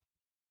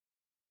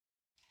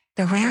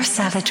The Rare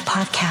Savage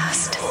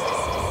Podcast.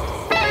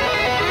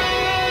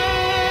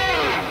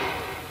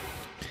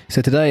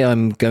 So today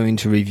I'm going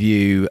to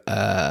review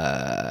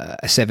a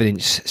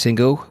 7-inch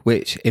single,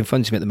 which in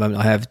front of me at the moment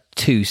I have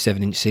two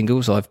 7-inch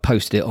singles. I've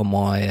posted it on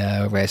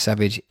my Rare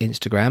Savage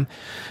Instagram.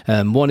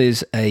 One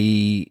is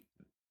a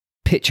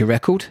picture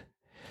record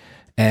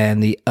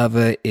and the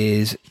other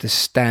is the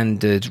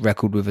standard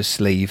record with a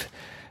sleeve.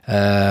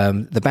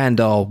 The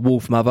band are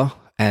WolfMother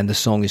and the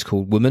song is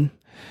called Woman.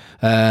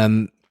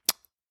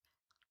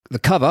 The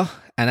cover,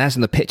 and as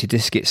in the picture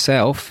disc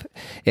itself,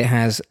 it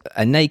has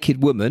a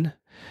naked woman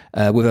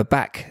with her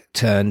back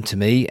turned to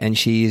me, and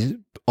she's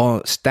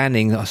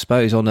standing, I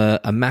suppose, on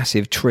a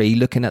massive tree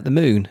looking at the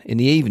moon in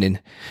the evening,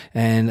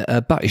 and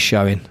her butt is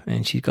showing,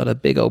 and she's got a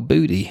big old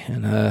booty,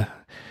 and that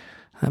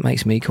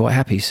makes me quite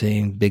happy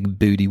seeing big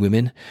booty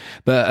women.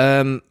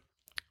 But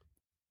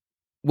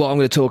what I'm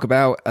going to talk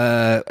about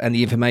and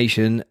the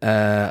information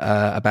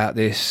about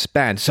this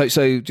band.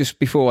 So just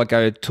before I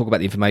go talk about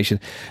the information,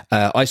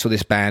 I saw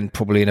this band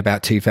probably in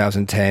about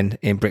 2010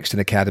 in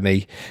Brixton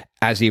Academy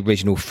as the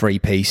original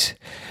three-piece,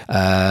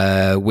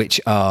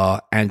 which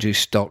are Andrew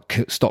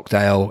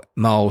Stockdale,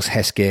 Miles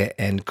Heskett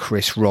and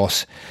Chris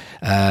Ross.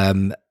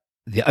 The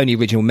only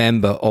original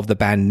member of the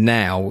band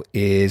now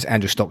is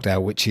Andrew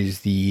Stockdale, which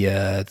is the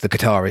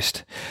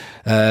guitarist.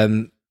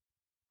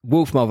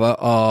 WolfMother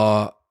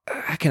are...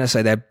 How can I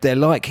say they're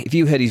like, if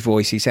you heard his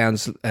voice, he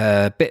sounds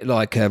a bit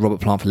like Robert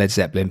Plant for Led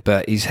Zeppelin,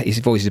 but his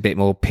voice is a bit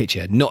more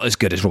pitchier. Not as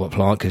good as Robert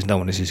Plant because no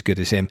one is as good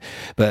as him,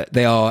 but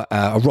they are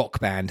a rock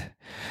band.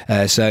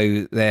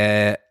 So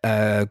they're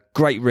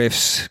great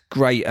riffs,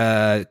 great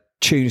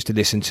tunes to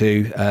listen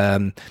to.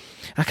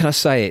 How can I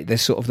say it?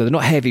 They're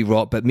not heavy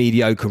rock, but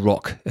mediocre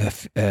rock.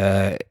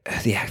 Yeah,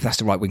 that's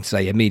the right way to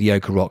say it,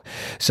 mediocre rock.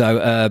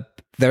 So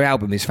their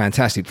album is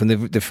fantastic. From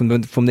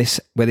this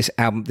where this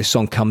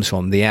song comes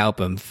from, the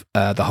album,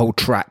 the whole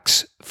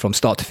tracks from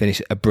start to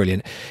finish are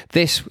brilliant.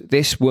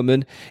 This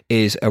Woman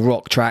is a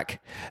rock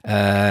track.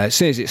 As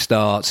soon as it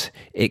starts,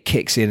 it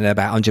kicks in at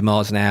about 100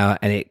 miles an hour,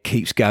 and it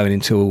keeps going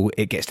until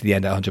it gets to the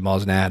end at 100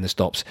 miles an hour and it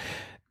stops.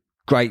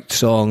 Great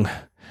song,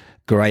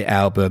 great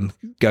album.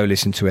 Go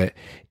listen to it.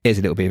 Here's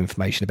a little bit of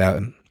information about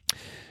them.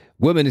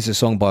 Woman is a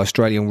song by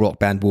Australian rock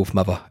band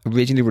WolfMother,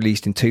 originally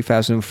released in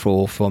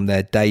 2004 from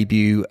their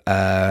debut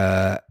EP,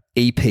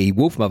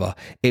 WolfMother.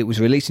 It was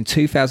released in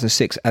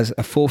 2006 as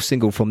a fourth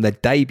single from their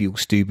debut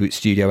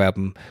studio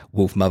album,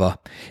 WolfMother.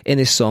 In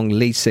this song,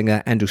 lead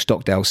singer Andrew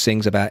Stockdale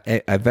sings about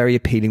a very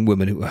appealing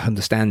woman who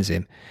understands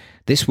him.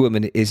 This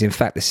woman is in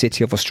fact the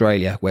city of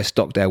Australia where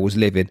Stockdale was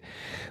living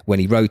when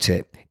he wrote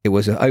it. It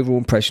was an overall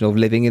impression of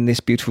living in this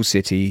beautiful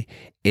city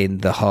in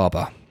the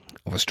harbour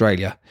of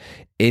Australia.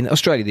 In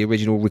Australia, the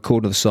original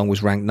recording of the song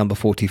was ranked number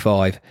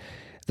 45.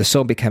 The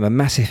song became a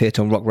massive hit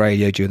on rock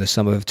radio during the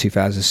summer of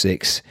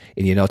 2006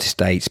 in the United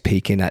States,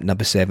 peaking at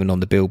number 7 on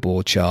the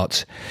Billboard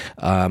charts.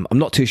 I'm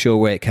not too sure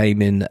where it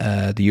came in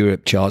the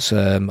Europe charts.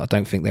 I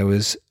don't think they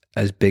was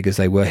as big as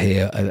they were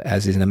here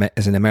as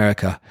in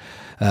America.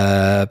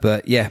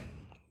 But yeah,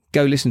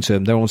 go listen to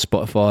them. They're on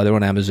Spotify, they're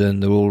on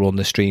Amazon, they're all on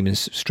the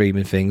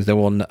streaming things. They're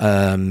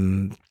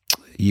on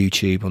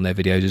YouTube on their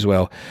videos as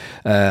well.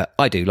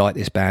 I do like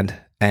this band,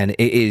 and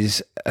it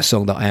is a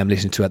song that I am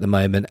listening to at the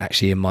moment,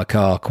 actually in my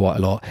car quite a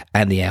lot,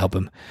 and the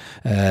album.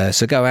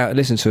 So go out and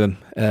listen to them.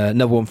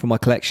 Another one from my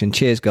collection.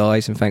 Cheers,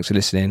 guys, and thanks for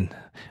listening.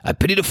 I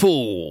pity the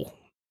fool.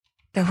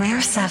 The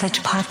Rare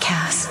Savage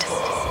Podcast.